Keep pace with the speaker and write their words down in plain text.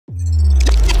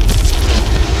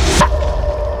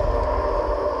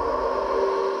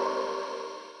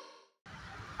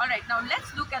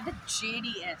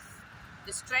JDS.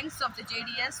 The strengths of the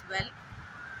JDS, well,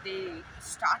 they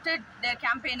started their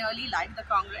campaign early like the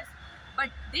Congress, but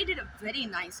they did a very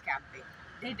nice campaign.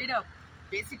 They did a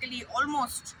basically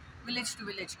almost village to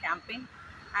village campaign,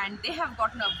 and they have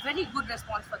gotten a very good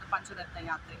response for the Pancharatna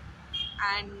Yatra.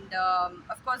 And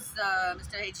of course,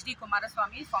 Mr. H.D.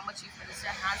 Kumaraswamy, former Chief Minister,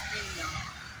 has been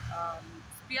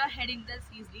spearheading this.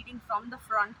 He's leading from the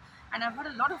front, and I've heard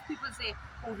a lot of people say,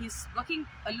 oh, he's working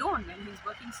alone and he's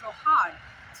working so hard.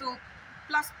 So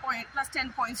plus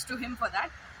 10 points to him for that.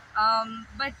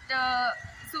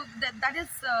 So that is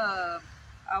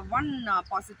one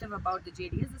positive about the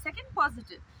JDS. The second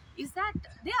positive is that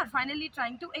they are finally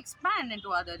trying to expand into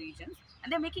other regions,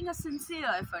 and they're making a sincere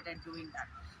effort at doing that.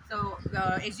 So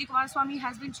H.D. Kumaraswamy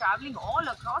has been traveling all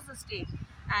across the state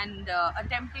and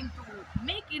attempting to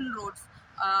make inroads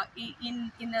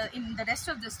in the rest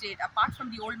of the state, apart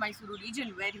from the old Mysuru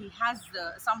region where he has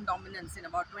some dominance in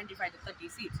about 25 to 30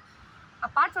 seats.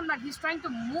 Apart from that, he's trying to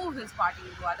move his party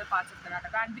into other parts of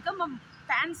Karnataka and become a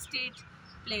pan-state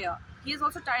player. He is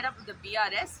also tied up with the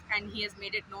BRS, and he has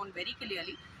made it known very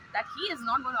clearly that he is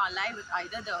not going to ally with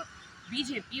either the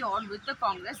BJP or with the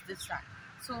Congress this time.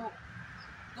 So,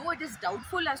 though it is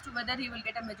doubtful as to whether he will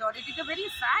get a majority, the very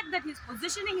fact that he's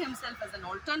positioning himself as an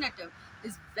alternative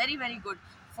is very, very good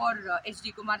for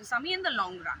H.D. Kumaraswamy in the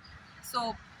long run.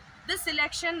 So, this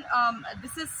election,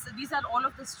 these are all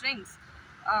of the strengths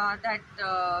that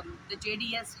the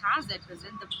JDS has at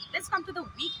present. Let's come to the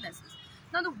weaknesses.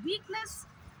 Now, the weakness,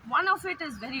 one of it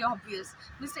is very obvious.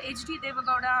 Mr. H.D.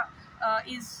 Devagowda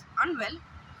is unwell.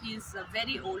 He is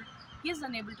very old. He is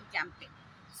unable to campaign.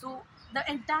 So, the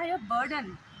entire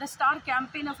burden, the star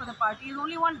campaigner for the party is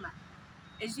only one man,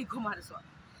 H.D. Kumaraswamy.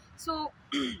 So,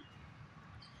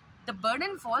 the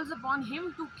burden falls upon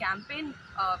him to campaign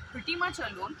pretty much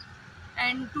alone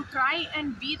and to try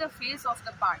and be the face of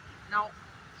the party. Now,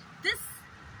 this,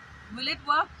 will it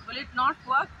work? Will it not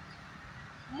work?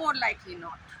 More likely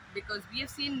not, because we have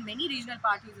seen many regional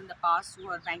parties in the past who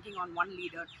are banking on one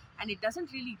leader, and it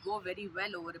doesn't really go very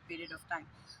well over a period of time.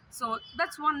 So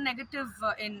that's one negative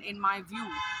in my view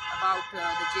about the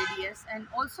JDS, and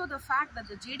also the fact that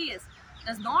the JDS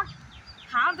does not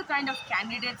have the kind of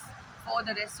candidates for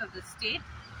the rest of the state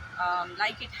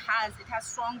like it has. It has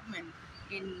strongmen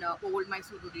in old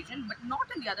Mysuru region, but not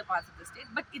in the other parts of the state.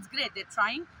 But it's great. They're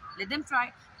trying. Let them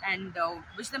try, and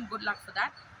wish them good luck for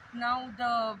that. Now,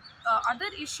 the other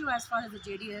issue as far as the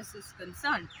JDS is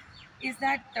concerned is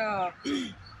that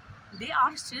they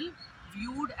are still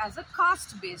viewed as a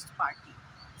caste-based party.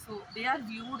 So, they are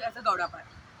viewed as a Gauda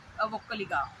party, a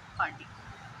Vokkaliga party.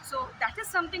 So, that is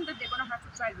something that they're going to have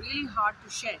to try really hard to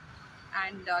shed.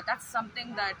 And that's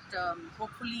something that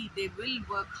hopefully they will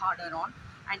work harder on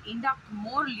and induct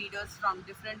more leaders from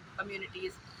different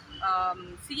communities.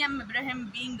 CM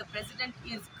Ibrahim being the president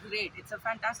is great. It's a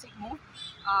fantastic move.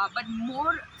 But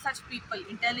more such people,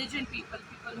 intelligent people,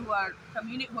 people who are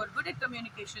good at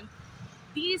communication,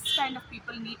 these kind of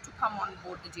people need to come on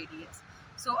board the JDS.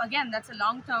 So again, that's a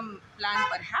long-term plan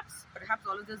perhaps. Perhaps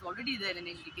all of this is already there in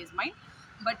HDK's mind.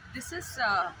 But this is,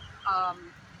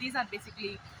 these are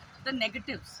basically the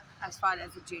negatives as far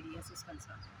as the JDS is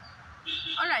concerned.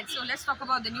 Alright, so let's talk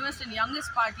about the newest and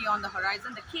youngest party on the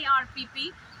horizon, the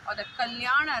KRPP, or the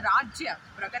Kalyana Rajya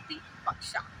Pragati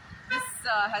Paksha. This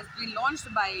has been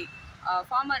launched by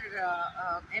former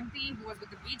MP who was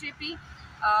with the BJP,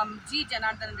 Gali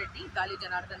Janardhan Reddy, Gali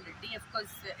Janardhan Reddy. Of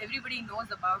course, everybody knows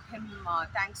about him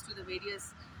thanks to the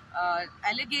various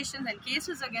allegations and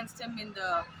cases against him in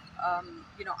the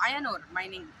iron ore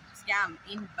mining scam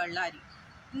in Ballari.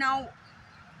 Now,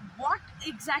 what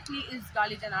exactly is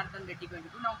Gali Janardhan Reddy going to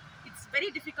do? Now, it's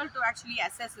very difficult to actually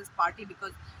assess his party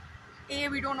because A,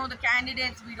 we don't know the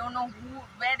candidates, we don't know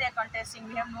where they're contesting,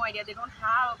 we have no idea, they don't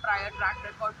have a prior track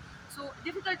record. So,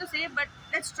 difficult to say, but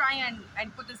let's try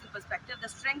and put this in perspective. The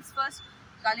strengths first,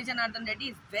 Gali Janardhan Reddy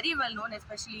is very well known,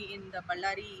 especially in the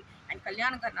Ballari and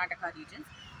Kalyana Karnataka regions.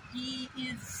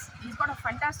 He's got a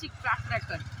fantastic track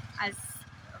record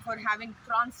for having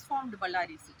transformed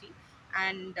Ballari city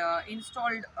and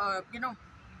installed,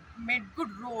 made good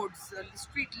roads,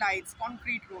 street lights,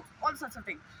 concrete roads, all sorts of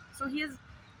things. So he is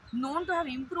known to have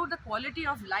improved the quality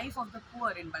of life of the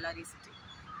poor in Ballari city.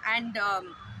 And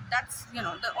that's,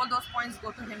 all those points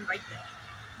go to him right there.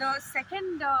 The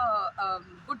second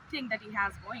good thing that he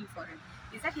has going for him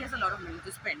is that he has a lot of money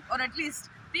to spend, or at least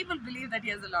people believe that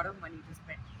he has a lot of money to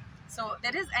spend. So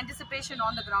there is anticipation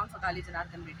on the ground for Gali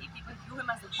Janardhan Reddy. People view him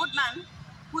as a good man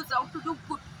who is out to do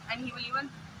good, and he will even,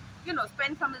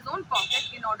 spend from his own pocket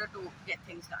in order to get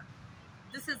things done.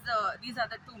 These are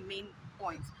the two main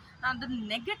points. Now the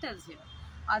negatives here.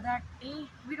 are that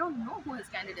we don't know who his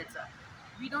candidates are.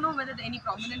 We don't know whether any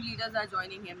prominent leaders are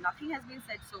joining him. Nothing has been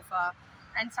said so far.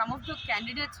 And some of the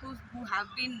candidates who have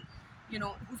been,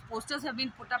 whose posters have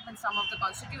been put up in some of the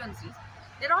constituencies,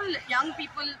 they're all young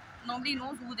people. Nobody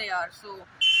knows who they are. So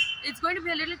it's going to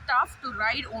be a little tough to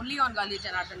ride only on Gali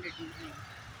Janardhan Reddy's name.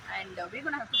 And we're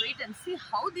going to have to wait and see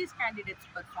how these candidates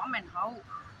perform and how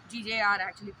GJR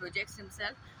actually projects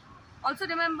himself. Also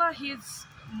remember, he's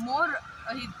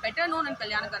better known in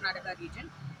Karnataka region,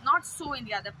 not so in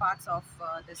the other parts of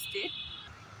the state.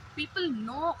 People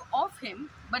know of him,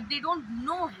 but they don't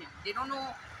know him. They don't know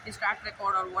his track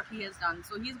record or what he has done.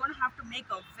 So he's going to have to make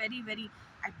a very, very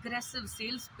aggressive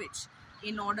sales pitch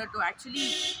in order to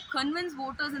actually convince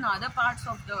voters in other parts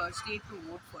of the state to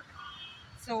vote for him.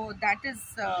 So that is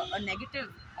a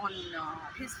negative on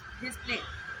his play.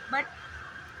 But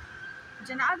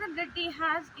Janata Reddy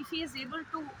has, if he is able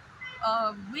to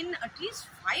win at least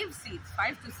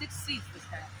 5 to 6 seats this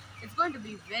time, it's going to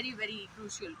be very, very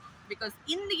crucial, because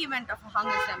in the event of a hung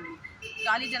assembly,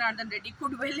 Gali Janardhan Reddy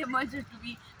could well emerge to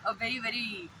be a very,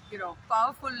 very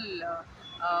powerful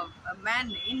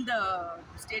man in the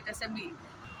state assembly.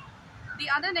 The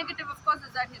other negative, of course,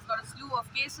 is that he's got a slew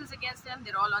of cases against him.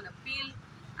 They're all on appeal,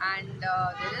 and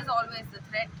there is always the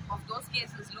threat of those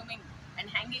cases looming and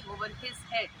hanging over his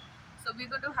head. So we're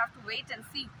going to have to wait and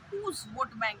see whose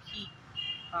vote bank he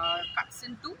cuts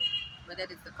into, whether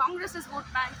it's the Congress's vote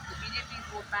bank, the BJP's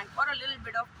vote bank, or a little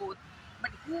bit of both. But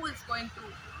who is going to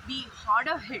be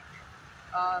harder hit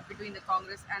between the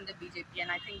Congress and the BJP?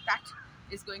 And I think that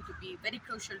is going to be very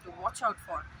crucial to watch out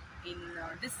for in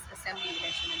this assembly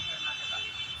election in Karnataka.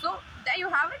 So there you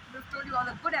have it. We've told you all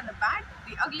the good and the bad,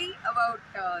 the ugly about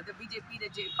the BJP, the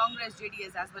Congress,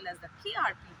 JDS, as well as the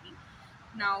KRPP.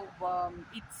 Now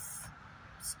it's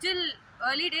still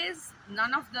early days.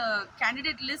 None of the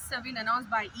candidate lists have been announced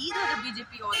by either the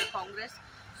BJP or the Congress.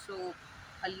 So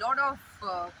a lot of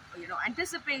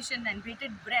anticipation and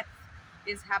bated breath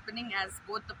is happening as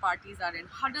both the parties are in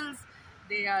huddles.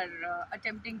 They are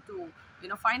attempting to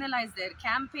finalize their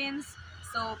campaigns.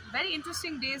 So very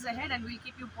interesting days ahead, and we'll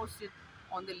keep you posted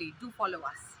on the lead. Do follow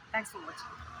us. Thanks for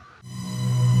watching.